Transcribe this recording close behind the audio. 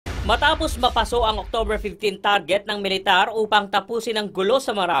Matapos mapaso ang October 15 target ng militar upang tapusin ang gulo sa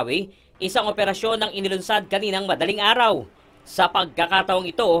Marawi, isang operasyon ang inilunsad kaninang madaling araw. Sa pagkakataong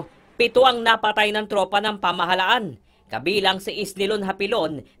ito, 7 ang napatay ng tropa ng pamahalaan, kabilang si Isnilon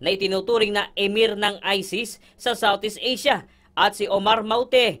Hapilon na itinuturing na emir ng ISIS sa Southeast Asia at si Omar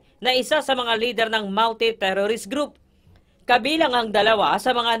Maute na isa sa mga leader ng Maute Terrorist Group. Kabilang ang dalawa sa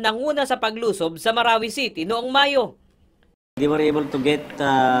mga nanguna sa paglusob sa Marawi City noong Mayo. They were able to get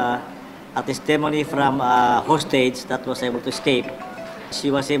a testimony from a hostage that was able to escape. She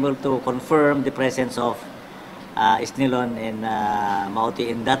was able to confirm the presence of Isnilon and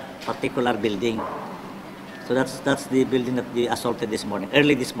Mauti in that particular building. So that's the building that they assaulted this morning,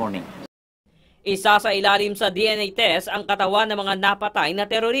 early this morning. Isa sa ilalim sa DNA test ang katawan ng mga napatay na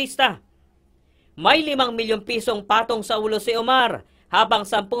terorista. May 5 milyong pisong patong sa ulo si Omar, habang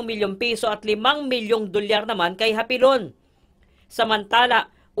 10 milyong piso at 5 milyong dolyar naman kay Hapilon.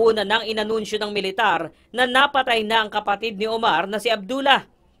 Samantala, una nang inanunsyo ng militar na napatay na ang kapatid ni Omar na si Abdullah.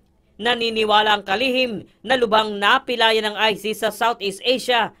 Naniniwala ang kalihim na lubhang napilayan ng ISIS sa Southeast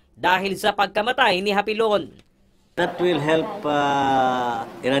Asia dahil sa pagkamatay ni Hapilon. That will help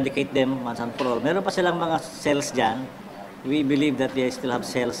eradicate them once and for all. Meron pa silang mga cells dyan. We believe that they still have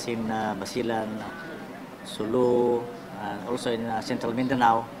cells in Basilan, Sulu, also in Central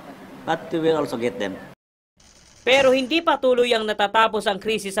Mindanao. But we will also get them. Pero hindi pa tuluyang natatapos ang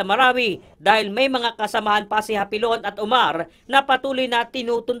krisis sa Marawi dahil may mga kasamahan pa si Hapilon at Omar na patuloy na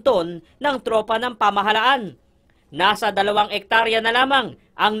tinutunton ng tropa ng pamahalaan. Nasa 2 hektarya na lamang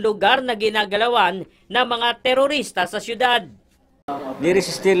ang lugar na ginagalawan ng mga terorista sa syudad. There is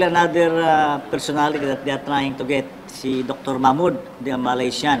still another personality that they are trying to get, si Dr. Mahmoud, the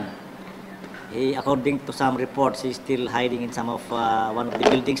Malaysian. According to some reports, he's still hiding in some of one of the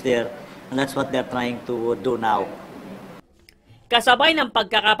buildings there. And that's what they're trying to do now. Kasabay ng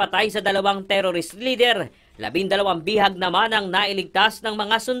pagkakapatay sa 2 terrorist leader, 12 bihag naman ang nailigtas ng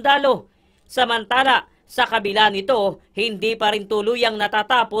mga sundalo. Samantala, sa kabila nito, hindi pa rin tuluyang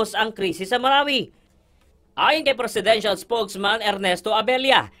natatapos ang krisis sa Marawi. Ayon kay Presidential Spokesman Ernesto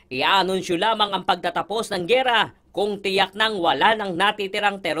Abella, iaanunsyo lamang ang pagtatapos ng giyera kung tiyak nang wala ng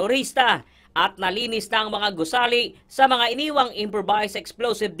natitirang terorista at nalinis na ang mga gusali sa mga iniwang improvised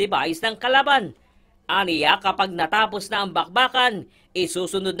explosive device ng kalaban. Aniya, kapag natapos na ang bakbakan,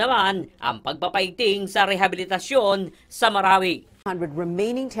 isusunod naman ang pagpapaigting sa rehabilitasyon sa Marawi. 100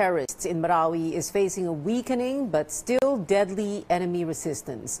 remaining terrorists in Marawi is facing a weakening but still deadly enemy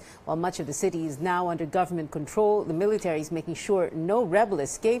resistance. While much of the city is now under government control, the military is making sure no rebel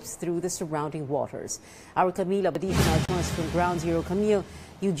escapes through the surrounding waters. Our Camille Abadisha now joins us from Ground Zero. Camille,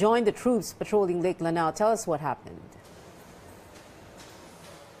 you joined the troops patrolling Lake Lanao. Tell us what happened.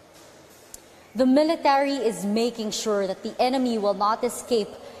 The military is making sure that the enemy will not escape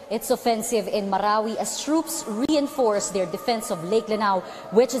its offensive in Marawi as troops reinforce their defense of Lake Lanao,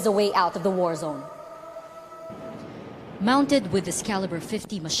 which is a way out of the war zone. Mounted with this caliber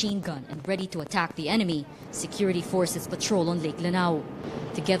 50 machine gun and ready to attack the enemy, security forces patrol on Lake Lanao.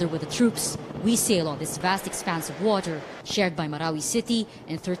 Together with the troops, we sail on this vast expanse of water shared by Marawi City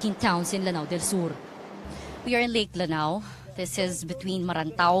and 13 towns in Lanao del Sur. We are in Lake Lanao. This is between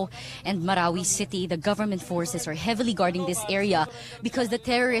Marantao and Marawi City. The government forces are heavily guarding this area because the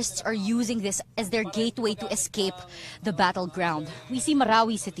terrorists are using this as their gateway to escape the battleground. We see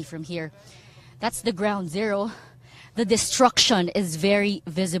Marawi City from here. That's the ground zero. The destruction is very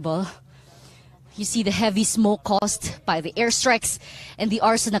visible. You see the heavy smoke caused by the airstrikes and the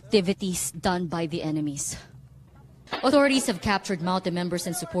arson activities done by the enemies. Authorities have captured mounted members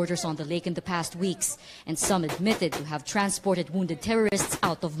and supporters on the lake in the past weeks, and some admitted to have transported wounded terrorists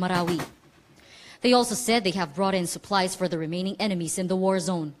out of Marawi. They also said they have brought in supplies for the remaining enemies in the war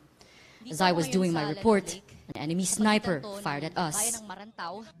zone. As I was doing my report, an enemy sniper fired at us.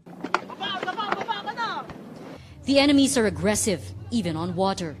 The enemies are aggressive, even on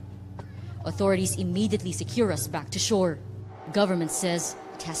water. Authorities immediately secure us back to shore. Government says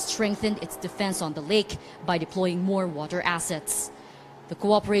it has strengthened its defense on the lake by deploying more water assets. The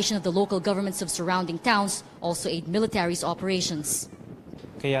cooperation of the local governments of surrounding towns also aid military's operations.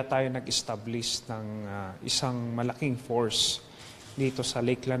 Kaya tayo nag-establish ng isang malaking force dito sa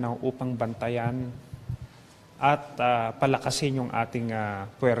Lake Lanao upang bantayan at palakasin yung ating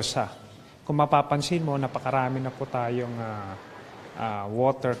puwersa. Kung mapapansin mo, napakarami na po tayong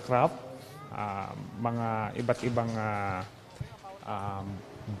watercraft, mga iba't ibang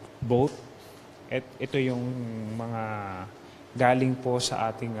boat. Ito yung mga galing po sa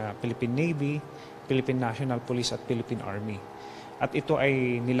ating Philippine Navy, Philippine National Police at Philippine Army. At ito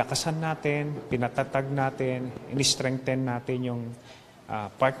ay nilakasan natin, pinatatag natin, in-strengthen natin yung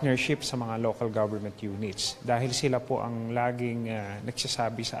partnership sa mga local government units. Dahil sila po ang laging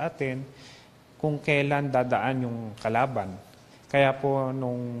nagsasabi sa atin kung kailan dadaan yung kalaban. Kaya po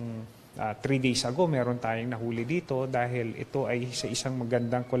nung 3 days ago, meron tayong nahuli dito dahil ito ay sa isang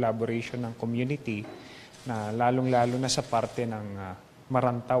magandang collaboration ng community na lalong-lalo na sa parte ng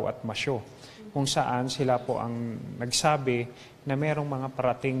Marantaw at Masyo, kung saan sila po ang nagsabi na merong mga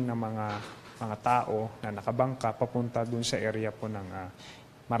parating na mga tao na nakabangka papunta dun sa area po ng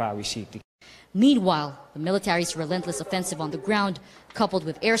Marawi City. Meanwhile, the military's relentless offensive on the ground, coupled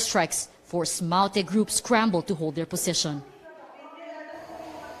with airstrikes, forced Maute groups scramble to hold their position.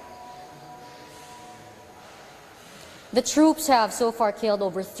 The troops have so far killed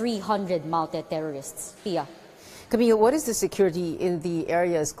over 300 Maute terrorists. Pia. Camille, what is the security in the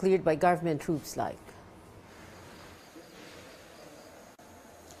areas cleared by government troops like?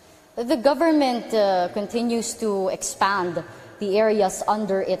 The government continues to expand the areas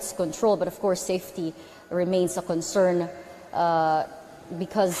under its control, but of course safety remains a concern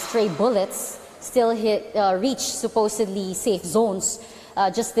because stray bullets still reach supposedly safe zones.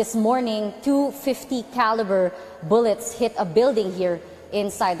 Just this morning, 250 caliber bullets hit a building here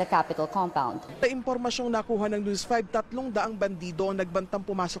inside the Capitol compound. Sa impormasyong nakuha ng News 5, 300 bandido ang nagbantang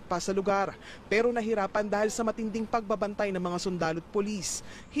pumasok pa sa lugar. Pero nahirapan dahil sa matinding pagbabantay ng mga sundalo at polis.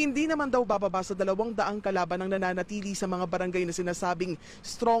 Hindi naman daw bababa sa 200 kalaban ang nananatili sa mga barangay na sinasabing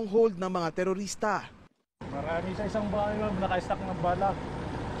stronghold ng mga terorista. Marami sa isang bahay naka-stack ng bala.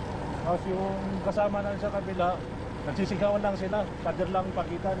 Tapos yung kasama na sa kabila, nagsisigawan lang sila, kader lang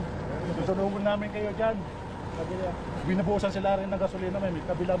pagitan. Susunugin namin kayo dyan. Binabusan sila rin ng gasolina, may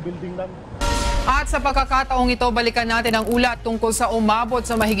kabilang building lang. At sa pagkakataong ito, balikan natin ang ulat tungkol sa umabot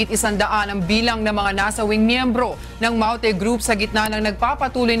sa mahigit 100 ang bilang ng mga nasawing miyembro ng Maute Group sa gitna ng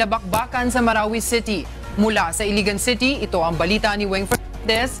nagpapatuloy na bakbakan sa Marawi City. Mula sa Iligan City, ito ang balita ni Weng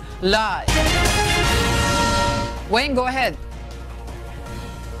Fernandez live. Weng, go ahead.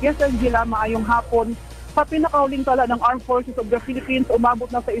 Yes, Angela, maayong hapon. Sa pinakauling tala ng Armed Forces of the Philippines, umabot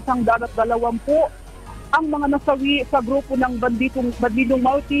na sa 120 ang mga nasawi sa grupo ng bandidong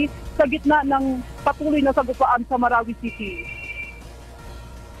Maute sa gitna ng patuloy na sagupaan sa Marawi City.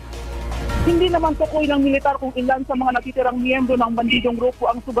 Hindi naman tukoy ng militar kung ilan sa mga natitirang miyembro ng bandidong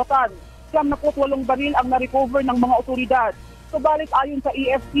grupo ang sugatan. 78 baril ang na-recover ng mga otoridad. Subalit ayon sa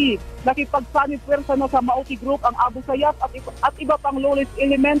EFC, nakipagsanib pwersa na sa Maute Group ang Abu Sayyaf at iba pang lowest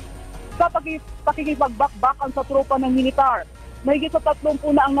elements sa pakikipagbakbakan sa tropa ng militar. Mahigit sa 30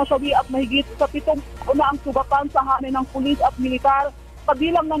 na ang nasawi at mahigit sa 7 na ang sugatan sa hanin ng pulis at militar.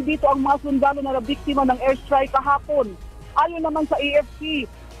 Kabilang nandito ang mga sundalo na nabiktima ng airstrike kahapon. Ayon naman sa AFC,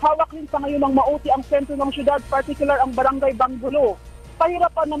 hawak rin sa ngayon ng Maute ang sentro ng syudad, particular ang barangay Banggulo.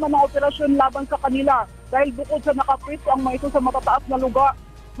 Pahirapan naman ang operasyon laban sa kanila dahil bukod sa nakapwesto ang mga ito sa matataas na lugar,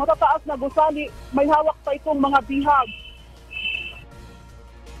 matataas na gusali, may hawak pa itong mga bihag.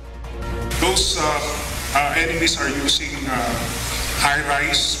 Those enemies are using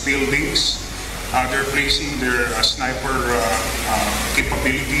high-rise buildings. They're placing their sniper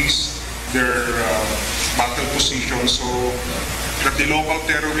capabilities, their battle positions. So the local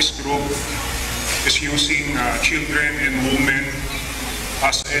terrorist group is using children and women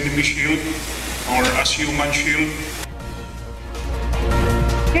as enemy shield or as human shield.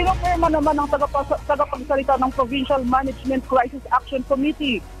 Kinopirma naman ang tagapagsalita ng Provincial Management Crisis Action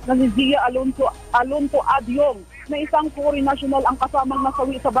Committee na si Zia Alonso Adyong na isang foreign national ang kasamang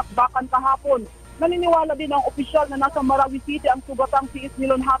nasawi sa bakbakan kahapon. Naniniwala din ang opisyal na nasa Marawi City ang sugatang si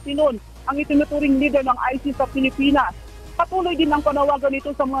Isnilon Hapinon, ang itinuturing leader ng ISIS sa Pilipinas. Patuloy din ang panawagan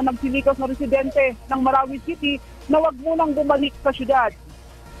nito sa mga nagsilikas na residente ng Marawi City na wag munang bumalik sa syudad.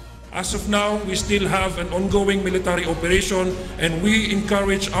 As of now, we still have an ongoing military operation and we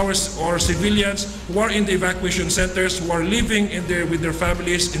encourage our civilians who are in the evacuation centers, who are living with their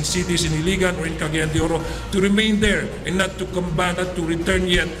families in cities in Iligan or in Cagayan de Oro, to remain there and not to come back, not to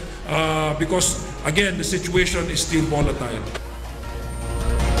return yet because, again, the situation is still volatile.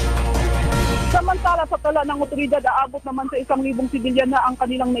 Samantala sa tala ng otoridad, aabot naman sa 1,000 sibilyan na ang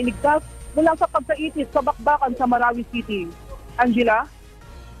kanilang nailigtas mula sa pagkaitis sa bakbakan sa Marawi City. Angela?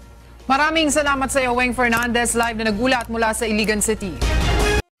 Maraming salamat sa iyo, Weng Fernandez, live na nagulat mula sa Iligan City.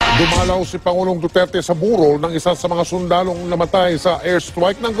 Dumalaw si Pangulong Duterte sa burol ng isa sa mga sundalong namatay sa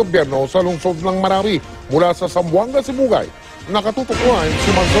airstrike ng gobyerno sa lungsod ng Marawi mula sa Zamboanga, Sibugay. Nakatutok line si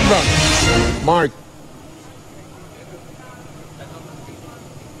Mansobran. Mark.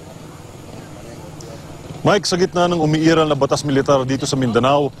 Mike, sa gitna ng umiiral na batas militar dito sa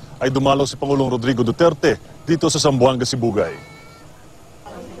Mindanao, ay dumalaw si Pangulong Rodrigo Duterte dito sa Zamboanga, Sibugay.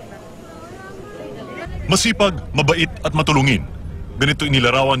 Masipag, mabait at matulungin. Ganito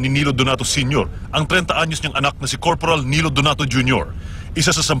inilarawan ni Nilo Donato Sr. ang 30 anyos niyang anak na si Corporal Nilo Donato Jr.,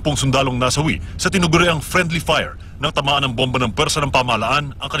 isa sa 10 sundalong nasawi sa tinuguriang friendly fire nang tamaan ng bomba ng pwersa ng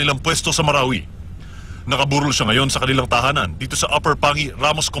pamahalaan ang kanilang pwesto sa Marawi. Nakaburol siya ngayon sa kanilang tahanan dito sa Upper Pangi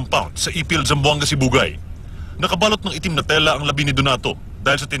Ramos Compound sa Ipil, Zamboanga, Sibugay. Nakabalot ng itim na tela ang labi ni Donato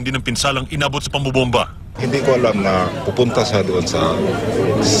dahil sa tindi ng pinsalang inabot sa pambobomba. Hindi ko alam na pupunta siya doon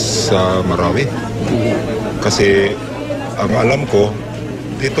sa Marawi. Kasi ang alam ko,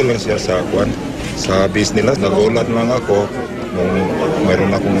 dito lang siya sa base nila. Nagulat lang ako nung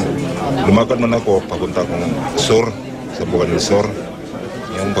mayroon akong lumakad man ako, papunta akong Sur, sa Bugan del Sur.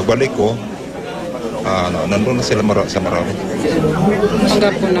 Yung pagbalik ko, nandun na sila sa Marawi.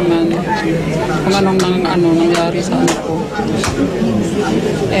 Tanggap ko naman kung anong nangyari sa anak ko.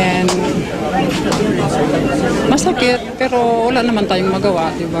 And masakit, pero wala naman tayong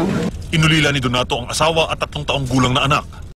magawa, di ba? Inulila ni Donato ang asawa at 3 taong gulang na anak.